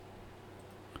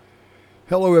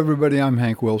Hello, everybody. I'm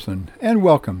Hank Wilson, and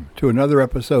welcome to another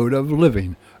episode of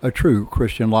Living a True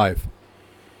Christian Life.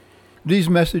 These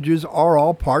messages are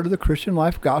all part of the Christian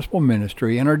Life Gospel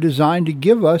Ministry and are designed to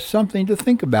give us something to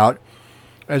think about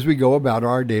as we go about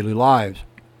our daily lives.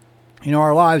 You know,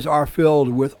 our lives are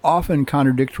filled with often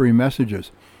contradictory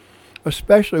messages,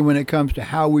 especially when it comes to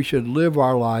how we should live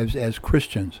our lives as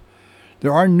Christians.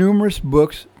 There are numerous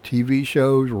books, TV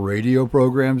shows, radio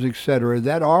programs, etc.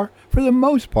 that are, for the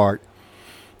most part,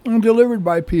 delivered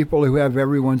by people who have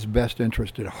everyone's best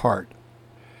interest at heart.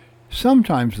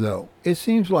 Sometimes, though, it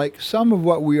seems like some of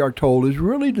what we are told is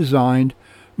really designed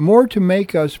more to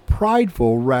make us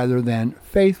prideful rather than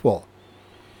faithful.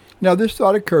 Now, this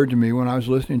thought occurred to me when I was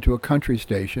listening to a country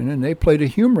station, and they played a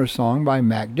humorous song by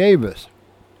Mac Davis.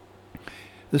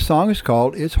 The song is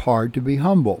called "It's Hard to Be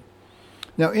Humble."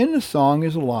 Now, in the song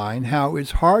is a line how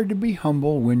it's hard to be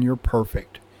humble when you're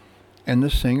perfect. And the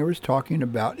singer is talking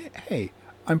about, hey,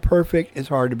 I'm perfect, it's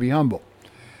hard to be humble.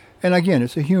 And again,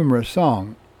 it's a humorous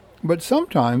song. But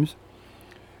sometimes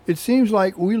it seems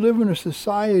like we live in a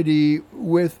society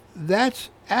with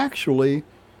that's actually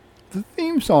the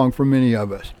theme song for many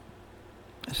of us.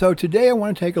 So today I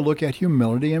want to take a look at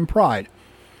humility and pride.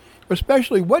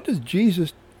 Especially, what does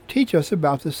Jesus teach us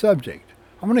about the subject?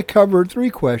 I'm going to cover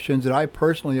 3 questions that I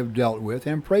personally have dealt with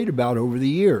and prayed about over the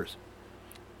years.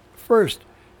 First,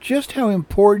 just how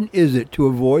important is it to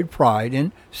avoid pride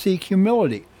and seek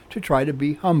humility, to try to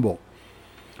be humble?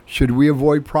 Should we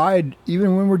avoid pride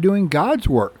even when we're doing God's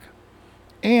work?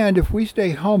 And if we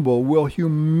stay humble, will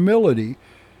humility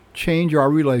change our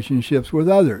relationships with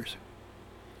others?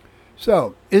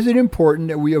 So, is it important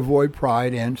that we avoid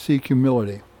pride and seek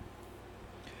humility?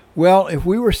 Well, if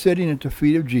we were sitting at the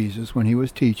feet of Jesus when he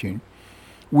was teaching,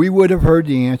 we would have heard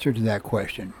the answer to that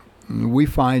question. We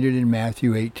find it in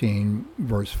Matthew 18,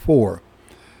 verse 4.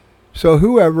 So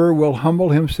whoever will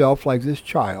humble himself like this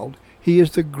child, he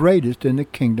is the greatest in the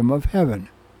kingdom of heaven.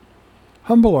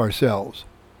 Humble ourselves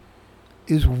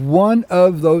is one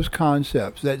of those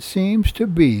concepts that seems to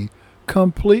be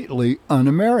completely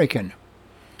un-American,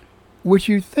 which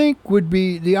you think would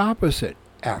be the opposite.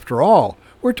 After all,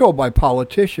 we're told by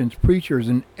politicians, preachers,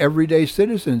 and everyday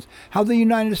citizens how the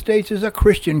United States is a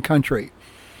Christian country,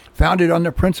 founded on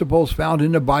the principles found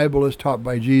in the Bible as taught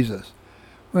by Jesus.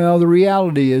 Well, the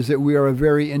reality is that we are a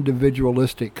very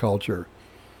individualistic culture.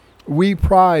 We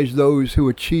prize those who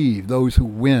achieve, those who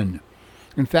win.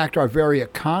 In fact, our very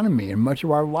economy and much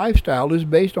of our lifestyle is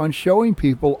based on showing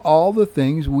people all the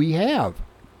things we have.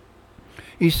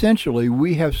 Essentially,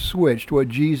 we have switched what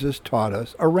Jesus taught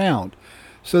us around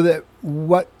so that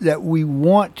we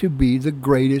want to be the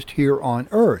greatest here on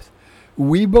earth.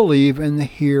 We believe in the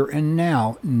here and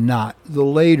now, not the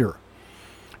later.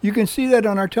 You can see that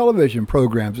on our television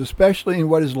programs, especially in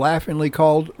what is laughingly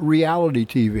called reality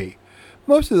TV.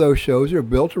 Most of those shows are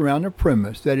built around the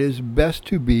premise that it is best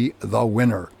to be the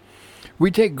winner.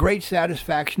 We take great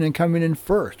satisfaction in coming in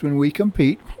first. When we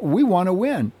compete, we want to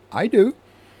win. I do.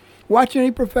 Watch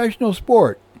any professional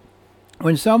sport.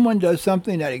 When someone does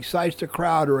something that excites the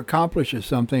crowd or accomplishes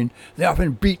something, they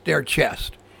often beat their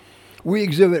chest. We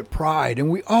exhibit pride, and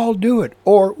we all do it,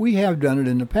 or we have done it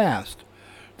in the past.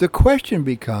 The question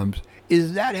becomes,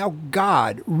 is that how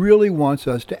God really wants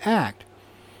us to act?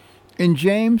 In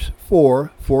James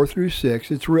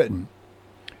 4:4-6, it's written,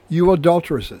 "You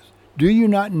adulteresses, do you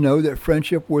not know that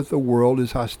friendship with the world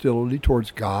is hostility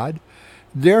towards God?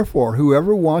 Therefore,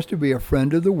 whoever wants to be a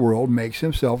friend of the world makes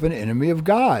himself an enemy of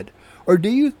God. Or do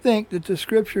you think that the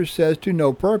Scripture says to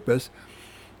no purpose,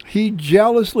 he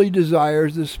jealously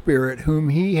desires the Spirit whom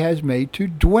he has made to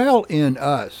dwell in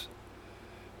us,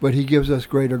 but he gives us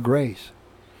greater grace?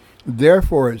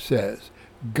 Therefore it says,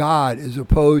 God is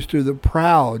opposed to the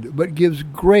proud, but gives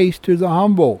grace to the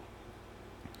humble."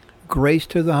 Grace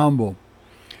to the humble.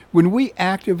 When we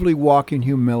actively walk in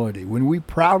humility, when we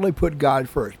proudly put God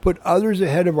first, put others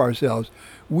ahead of ourselves,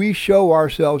 we show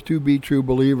ourselves to be true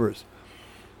believers.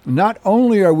 Not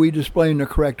only are we displaying the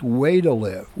correct way to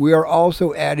live, we are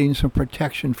also adding some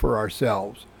protection for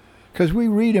ourselves. Because we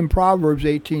read in Proverbs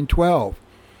 18:12,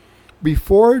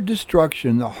 "Before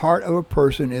destruction, the heart of a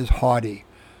person is haughty,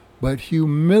 but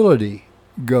humility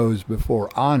goes before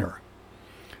honor."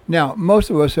 Now, most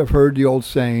of us have heard the old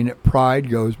saying that pride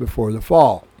goes before the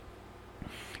fall.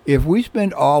 If we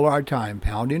spend all our time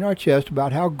pounding our chest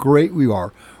about how great we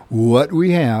are, what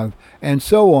we have, and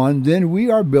so on, then we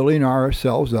are building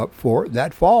ourselves up for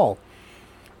that fall.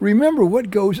 Remember,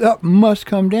 what goes up must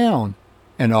come down.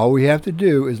 And all we have to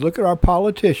do is look at our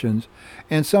politicians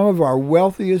and some of our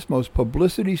wealthiest, most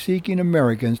publicity-seeking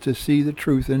Americans to see the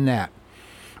truth in that.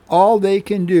 All they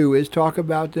can do is talk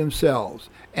about themselves,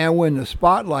 and when the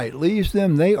spotlight leaves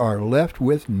them, they are left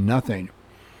with nothing.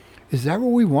 Is that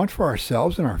what we want for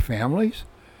ourselves and our families?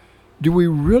 Do we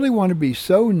really want to be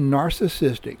so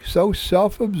narcissistic, so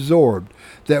self-absorbed,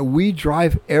 that we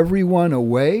drive everyone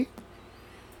away?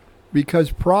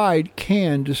 Because pride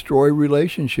can destroy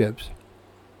relationships.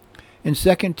 In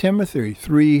 2 Timothy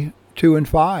 3:2 and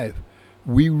 5,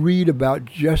 we read about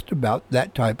just about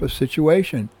that type of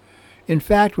situation. In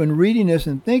fact, when reading this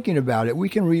and thinking about it, we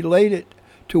can relate it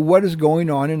to what is going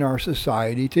on in our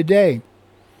society today.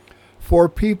 For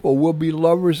people will be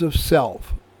lovers of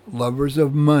self, lovers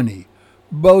of money,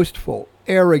 boastful,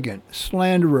 arrogant,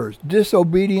 slanderers,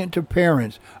 disobedient to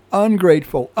parents,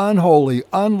 ungrateful, unholy,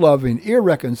 unloving,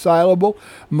 irreconcilable,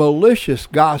 malicious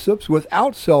gossips,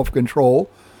 without self-control,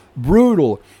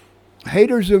 brutal,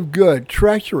 haters of good,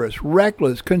 treacherous,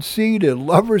 reckless, conceited,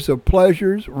 lovers of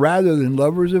pleasures rather than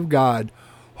lovers of God,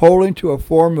 holding to a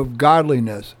form of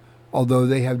godliness, although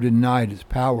they have denied its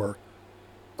power.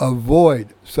 Avoid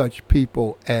such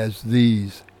people as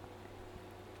these.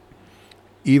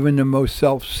 Even the most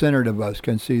self-centered of us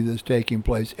can see this taking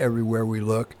place everywhere we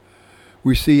look.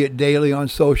 We see it daily on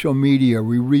social media.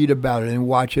 We read about it and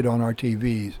watch it on our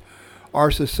TVs.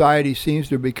 Our society seems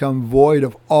to become void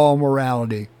of all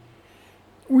morality.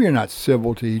 We are not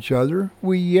civil to each other.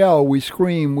 We yell, we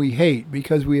scream, we hate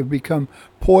because we have become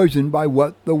poisoned by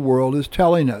what the world is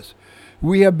telling us.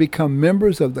 We have become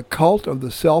members of the cult of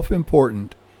the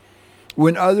self-important.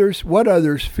 What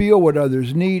others feel, what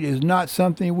others need is not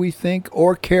something we think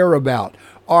or care about.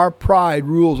 Our pride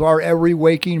rules our every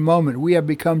waking moment. We have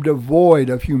become devoid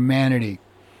of humanity.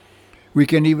 We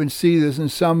can even see this in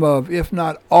some of, if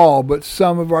not all, but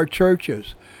some of our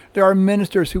churches. There are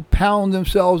ministers who pound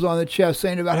themselves on the chest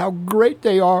saying about how great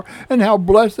they are and how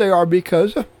blessed they are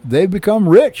because they've become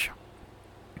rich.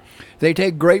 They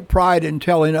take great pride in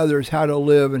telling others how to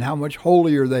live and how much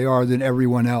holier they are than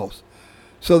everyone else.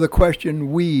 So the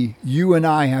question you and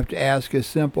I have to ask is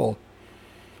simple.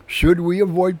 Should we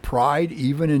avoid pride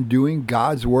even in doing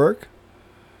God's work?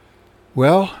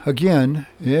 Well, again,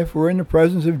 if we're in the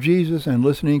presence of Jesus and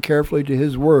listening carefully to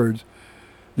his words,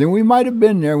 then we might have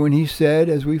been there when he said,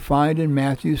 as we find in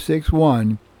Matthew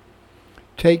 6:1,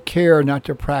 take care not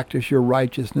to practice your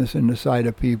righteousness in the sight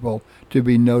of people to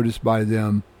be noticed by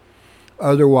them.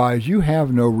 Otherwise, you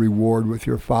have no reward with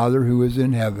your Father who is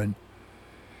in heaven.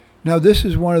 Now, this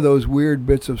is one of those weird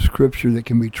bits of scripture that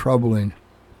can be troubling.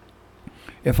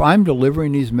 If I'm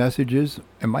delivering these messages,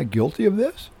 am I guilty of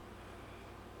this?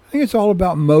 I think it's all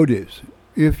about motives.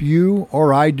 If you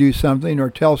or I do something or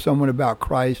tell someone about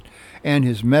Christ and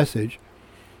his message,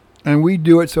 and we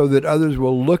do it so that others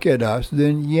will look at us,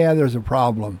 then yeah, there's a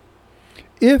problem.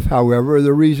 If, however,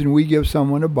 the reason we give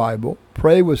someone a Bible,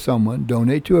 pray with someone,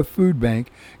 donate to a food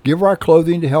bank, give our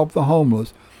clothing to help the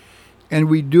homeless, and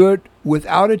we do it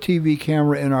without a TV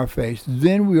camera in our face,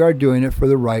 then we are doing it for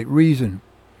the right reason.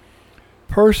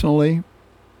 Personally,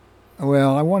 I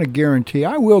will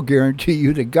guarantee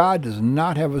you that God does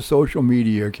not have a social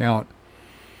media account.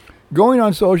 Going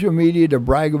on social media to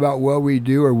brag about what we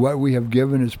do or what we have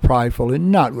given is prideful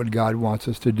and not what God wants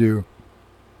us to do.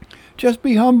 Just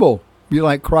be humble, be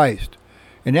like Christ,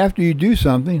 and after you do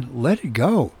something, let it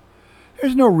go.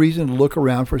 There's no reason to look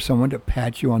around for someone to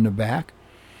pat you on the back.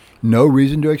 No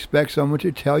reason to expect someone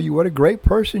to tell you what a great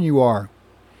person you are.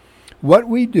 What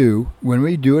we do, when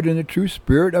we do it in the true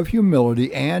spirit of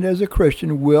humility and as a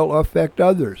Christian, will affect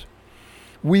others.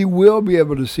 We will be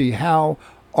able to see how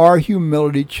our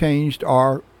humility changed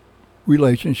our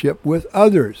relationship with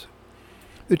others.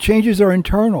 The changes are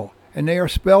internal, and they are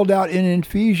spelled out in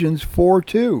Ephesians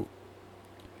 4:2.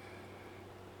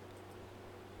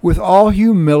 With all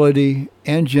humility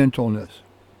and gentleness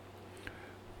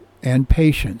and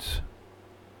patience,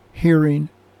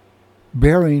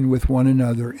 bearing with one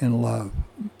another in love.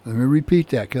 Let me repeat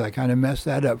that because I kind of messed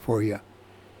that up for you.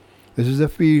 This is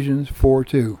Ephesians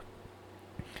 4:2.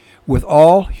 With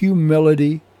all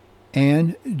humility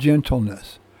and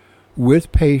gentleness,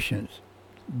 with patience,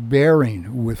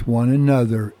 bearing with one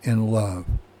another in love.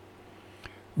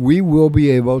 We will be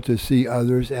able to see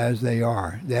others as they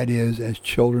are, that is, as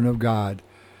children of God.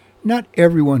 Not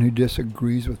everyone who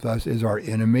disagrees with us is our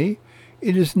enemy.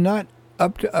 It is not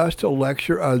up to us to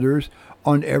lecture others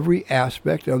on every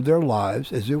aspect of their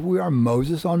lives as if we are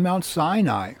Moses on Mount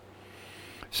Sinai.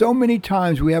 So many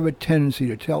times we have a tendency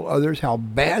to tell others how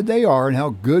bad they are and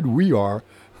how good we are,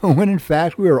 when in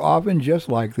fact we are often just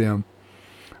like them.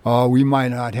 We might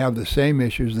not have the same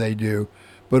issues they do,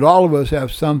 but all of us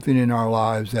have something in our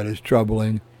lives that is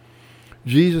troubling.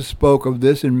 Jesus spoke of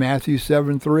this in Matthew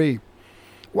 7:3.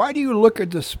 Why do you look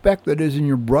at the speck that is in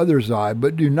your brother's eye,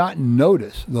 but do not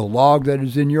notice the log that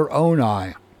is in your own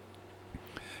eye?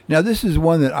 Now, this is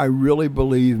one that I really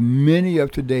believe many of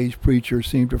today's preachers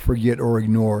seem to forget or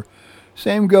ignore.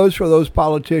 Same goes for those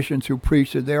politicians who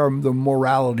preach that they are the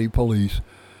morality police.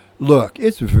 Look,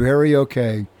 it's very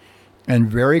okay and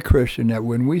very Christian that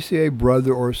when we see a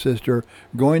brother or sister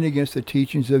going against the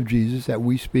teachings of Jesus, that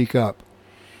we speak up.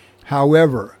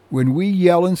 However, when we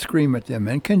yell and scream at them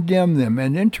and condemn them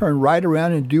and then turn right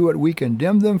around and do what we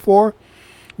condemn them for,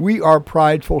 we are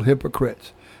prideful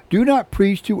hypocrites. Do not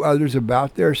preach to others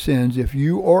about their sins if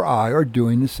you or I are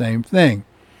doing the same thing.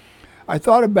 I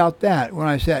thought about that when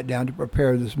I sat down to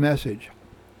prepare this message.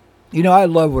 You know, I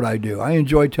love what I do. I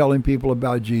enjoy telling people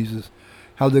about Jesus,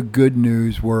 how the good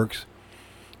news works.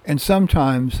 And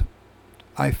sometimes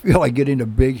I feel like getting a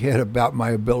big head about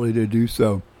my ability to do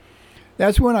so.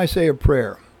 That's when I say a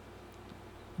prayer.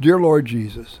 Dear Lord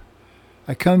Jesus,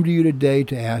 I come to you today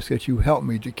to ask that you help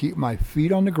me to keep my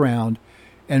feet on the ground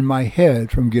and my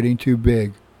head from getting too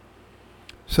big.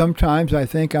 Sometimes I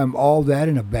think I'm all that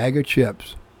in a bag of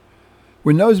chips.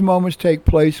 When those moments take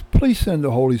place, please send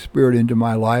the Holy Spirit into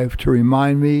my life to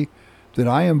remind me that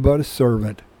I am but a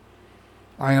servant.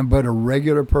 I am but a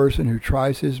regular person who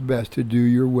tries his best to do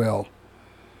your will.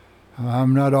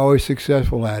 I'm not always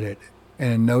successful at it,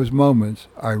 and in those moments,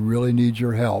 I really need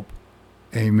your help.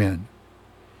 Amen.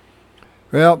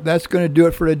 Well, that's going to do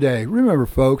it for today. Remember,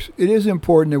 folks, it is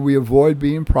important that we avoid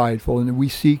being prideful and that we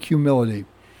seek humility.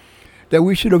 That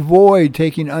we should avoid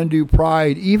taking undue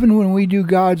pride even when we do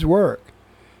God's work.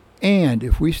 And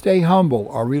if we stay humble,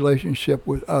 our relationship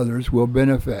with others will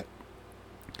benefit.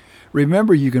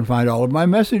 Remember, you can find all of my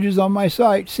messages on my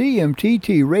site,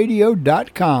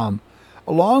 cmttradio.com,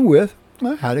 along with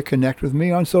how to connect with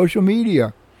me on social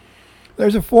media.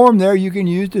 There's a form there you can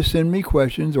use to send me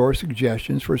questions or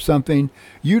suggestions for something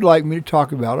you'd like me to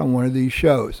talk about on one of these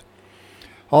shows.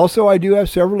 Also, I do have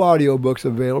several audiobooks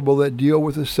available that deal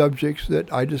with the subjects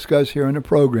that I discuss here in the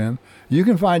program. You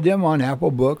can find them on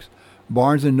Apple Books,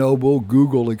 Barnes & Noble,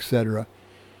 Google, etc.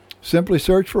 Simply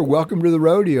search for Welcome to the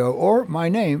Rodeo or my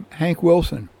name, Hank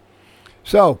Wilson.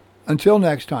 So, until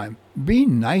next time, be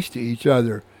nice to each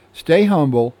other, stay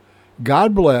humble,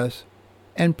 God bless,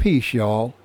 and peace, y'all.